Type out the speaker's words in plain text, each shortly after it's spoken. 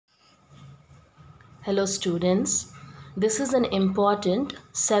Hello students, this is an important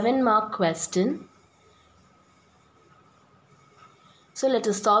 7-mark question. So let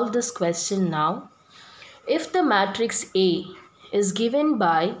us solve this question now. If the matrix A is given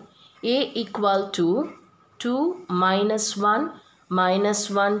by A equal to 2 minus 1 minus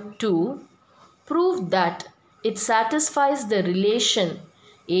 1 2, prove that it satisfies the relation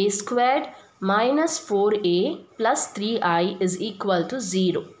A squared minus 4A plus 3I is equal to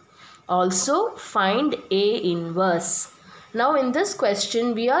 0. Also find A inverse. Now in this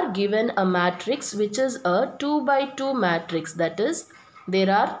question we are given a matrix which is a 2 by 2 matrix, that is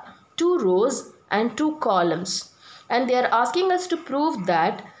there are 2 rows and 2 columns, and they are asking us to prove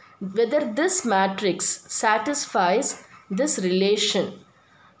that whether this matrix satisfies this relation.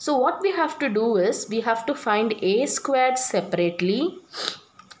 So what we have to do is we have to find A squared separately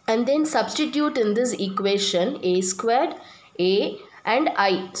and then substitute in this equation A squared, A and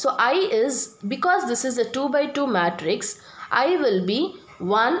I. So I is, because this is a 2 by 2 matrix, I will be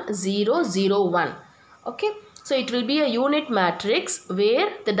 1 0 0 1. Okay, so it will be a unit matrix where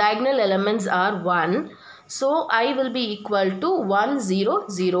the diagonal elements are 1. So I will be equal to 1 0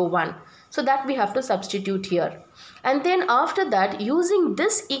 0 1. So that we have to substitute here. And then after that, using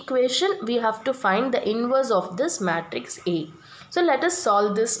this equation, we have to find the inverse of this matrix A. So let us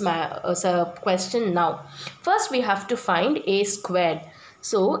solve this question now. First we have to find A squared.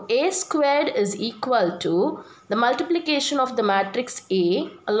 So A squared is equal to the multiplication of the matrix A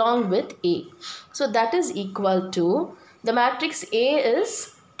along with A. So that is equal to, the matrix A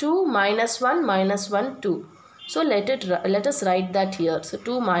is 2 minus 1 minus 1 2. So let us write that here. So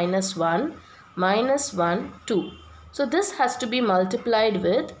 2 minus 1 minus 1 2. So this has to be multiplied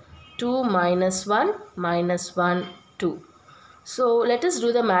with 2 minus 1 minus 1 2. So let us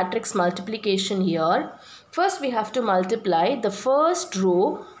do the matrix multiplication here. First we have to multiply the first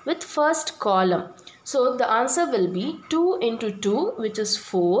row with first column. So the answer will be 2 into 2, which is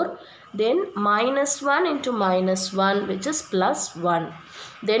 4. Then minus 1 into minus 1, which is plus 1.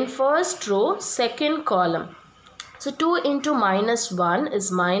 Then first row, second column. So 2 into minus 1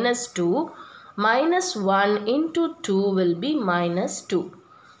 is minus 2. Minus 1 into 2 will be minus 2.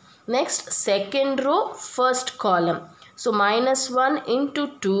 Next, second row, first column. So minus 1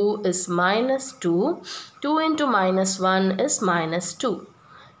 into 2 is minus 2. 2 into minus 1 is minus 2.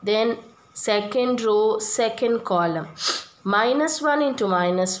 Then second row, second column. Minus 1 into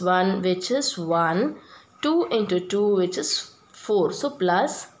minus 1, which is 1. 2 into 2, which is 4. So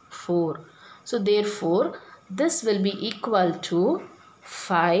plus 4. So therefore, this will be equal to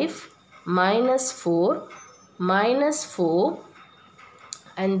 5 minus 4 minus 4,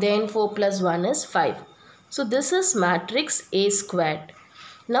 and then 4 plus 1 is 5. So this is matrix A squared.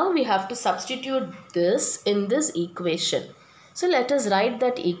 Now we have to substitute this in this equation. So let us write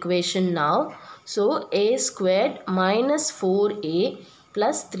that equation now. So A squared minus 4A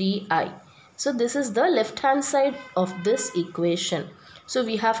plus 3I. So this is the left hand side of this equation. So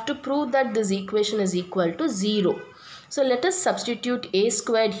we have to prove that this equation is equal to 0. So let us substitute A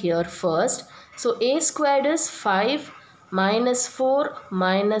squared here first. So A squared is 5 minus 4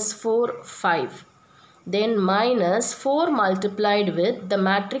 minus 4 5. Then minus 4 multiplied with the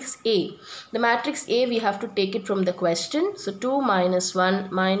matrix A. The matrix A we have to take it from the question. So 2 minus 1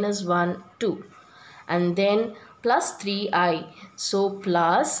 minus 1 2. And then plus 3I. So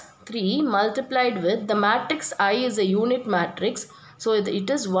plus 3 multiplied with the matrix I is a unit matrix. So it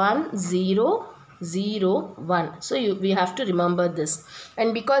is 1 0 0 1. So we have to remember this.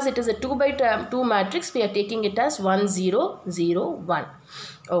 And because it is a 2 by 2 matrix, we are taking it as 1 0 0 1.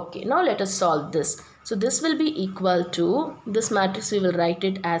 Okay, now let us solve this. So this will be equal to, this matrix we will write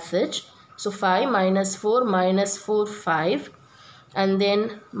it as such. So 5 minus 4 minus 4 5, and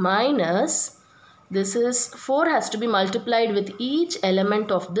then minus, this is 4 has to be multiplied with each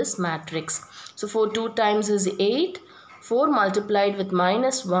element of this matrix. So 4 2 times is 8. 4 multiplied with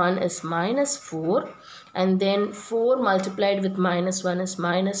minus 1 is minus 4, and then 4 multiplied with minus 1 is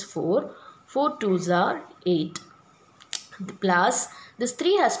minus 4. 4 2s are 8. Plus this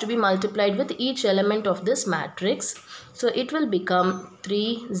 3 has to be multiplied with each element of this matrix. So it will become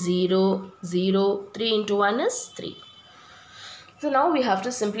 3 0 0. 3 into 1 is 3. So now we have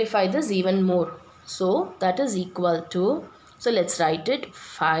to simplify this even more. So that is equal to, so let's write it,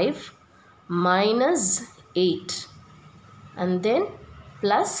 5 minus 8. And then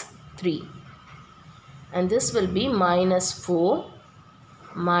plus 3, and this will be minus 4.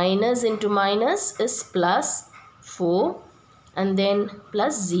 Minus into minus is plus 4, and then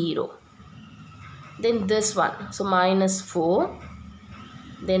plus 0. Then this one, so minus 4,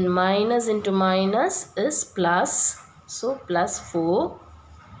 then minus into minus is plus, so plus 4,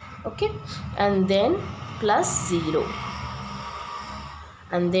 Okay, and then plus 0,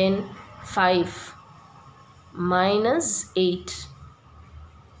 and then 5 minus 8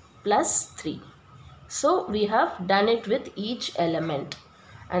 plus 3. So we have done it with each element,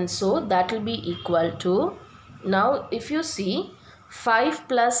 and so that will be equal to, now if you see, 5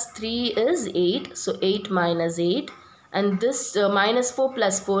 plus 3 is 8, so 8 minus 8, and this minus 4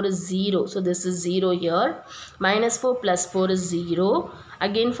 plus 4 is 0, so this is 0 here. Minus 4 plus 4 is 0.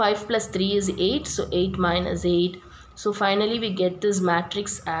 Again 5 plus 3 is 8, so 8 minus 8. So finally we get this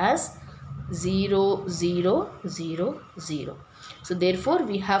matrix as 0, 0, 0, 0. So therefore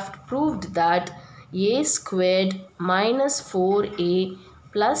we have proved that a squared minus 4a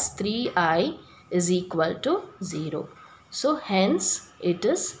plus 3i is equal to 0. So hence it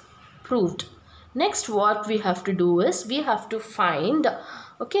is proved. Next what we have to do is we have to find,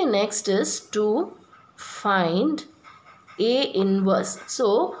 okay, next is to find a inverse.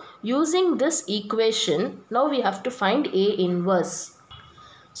 So using this equation, now we have to find a inverse.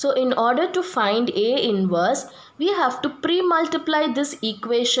 So in order to find a inverse, we have to pre-multiply this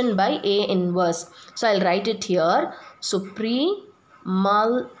equation by a inverse. So I'll write it here. So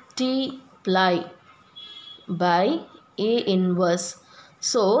pre-multiply by a inverse.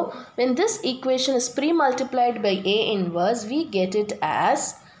 So when this equation is pre-multiplied by a inverse, we get it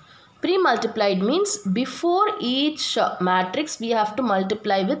as, pre-multiplied means before each matrix we have to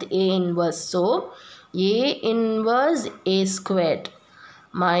multiply with a inverse. So a inverse a squared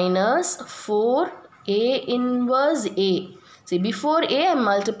minus 4a inverse a. See, before a I am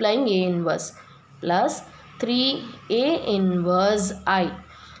multiplying a inverse plus 3a inverse I.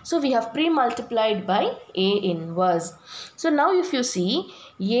 So we have pre-multiplied by a inverse. So now if you see,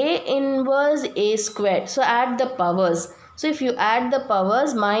 a inverse a squared. So add the powers. So if you add the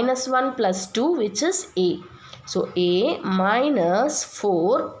powers, minus 1 plus 2, which is a. So a minus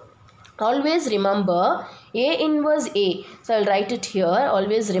 4. Always remember a inverse a. So I'll write it here.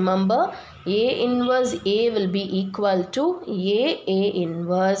 Always remember a inverse a will be equal to a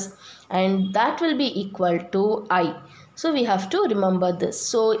inverse, and that will be equal to I. So we have to remember this.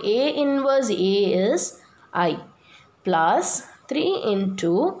 So a inverse a is I plus 3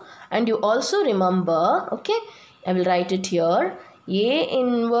 into, and you also remember, okay, I will write it here. A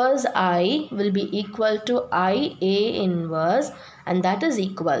inverse I will be equal to I a inverse, and that is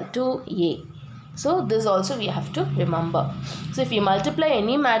equal to a. So this also we have to remember. So if you multiply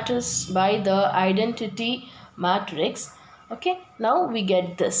any matrix by the identity matrix, okay, now we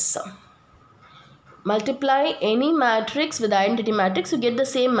get this. Multiply any matrix with identity matrix, you get the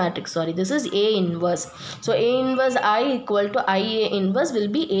same matrix. Sorry, this is A inverse. So A inverse I equal to IA inverse will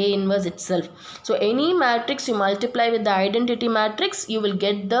be A inverse itself. So any matrix you multiply with the identity matrix, you will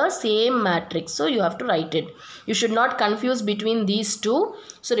get the same matrix. So you have to write it. You should not confuse between these two.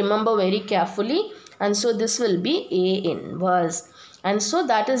 So remember very carefully. And so this will be A inverse. And so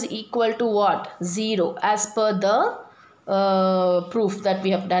that is equal to what? 0 as per the proof that we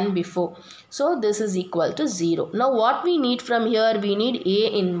have done before. So this is equal to 0. Now what we need from here, we need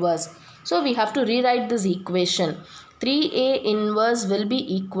A inverse. So we have to rewrite this equation. 3A inverse will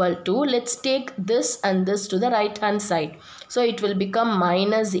be equal to, let's take this and this to the right hand side. So it will become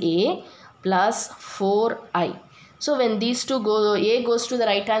minus A plus 4I. So when these two go, A goes to the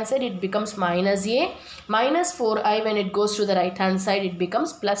right hand side, it becomes minus A. Minus 4I, when it goes to the right hand side, it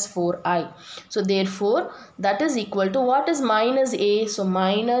becomes plus 4I. So therefore, that is equal to, what is minus A? So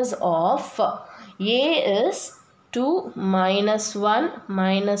minus of A is 2 minus 1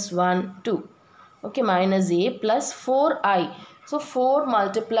 minus 1 2. Okay, minus A plus 4I. So 4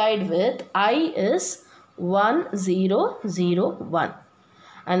 multiplied with I is 1 0 0 1.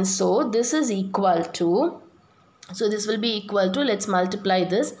 And so this is equal to, so this will be equal to, let's multiply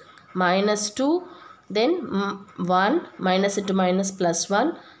this, minus 2, then 1, minus into minus plus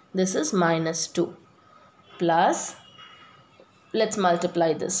 1, this is minus 2, plus, let's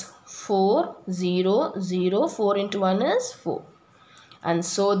multiply this, 4, 0, 0, 4 into 1 is 4. And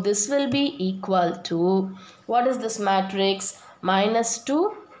so this will be equal to, what is this matrix? Minus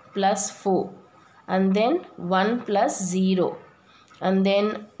 2 plus 4, and then 1 plus 0, and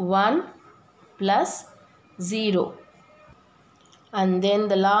then 1 plus 0, and then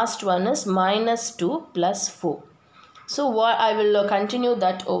the last one is minus 2 plus 4. So what I will continue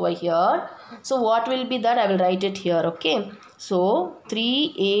that over here. So what will be that? I will write it here. Okay, so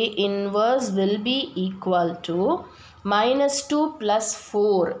 3A inverse will be equal to minus 2 plus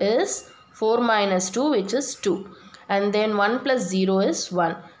 4 is 4 minus 2, which is 2, and then 1 plus 0 is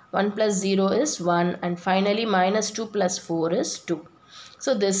 1, 1 plus 0 is 1, and finally minus 2 plus 4 is 2.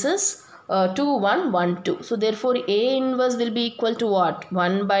 So this is 2, 1, 1, 2. So therefore A inverse will be equal to what?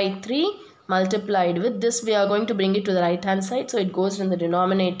 1 by 3 multiplied with this. We are going to bring it to the right hand side. So it goes in the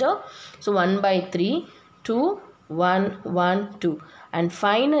denominator. So 1 by 3, 2, 1, 1, 2. And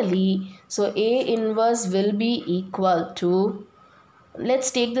finally, so A inverse will be equal to,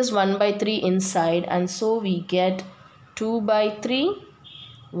 let's take this 1 by 3 inside, and so we get 2 by 3,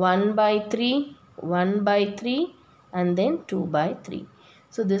 1 by 3, 1 by 3, and then 2 by 3.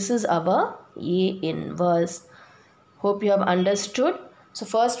 So this is our A inverse. Hope you have understood. So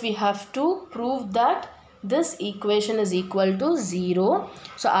first we have to prove that this equation is equal to 0.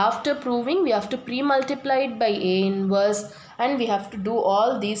 So after proving, we have to pre-multiply it by A inverse, and we have to do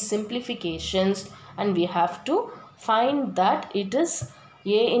all these simplifications, and we have to find that it is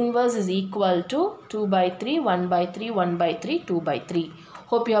A inverse is equal to 2 by 3, 1 by 3, 1 by 3, 2 by 3.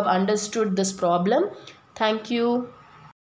 Hope you have understood this problem. Thank you.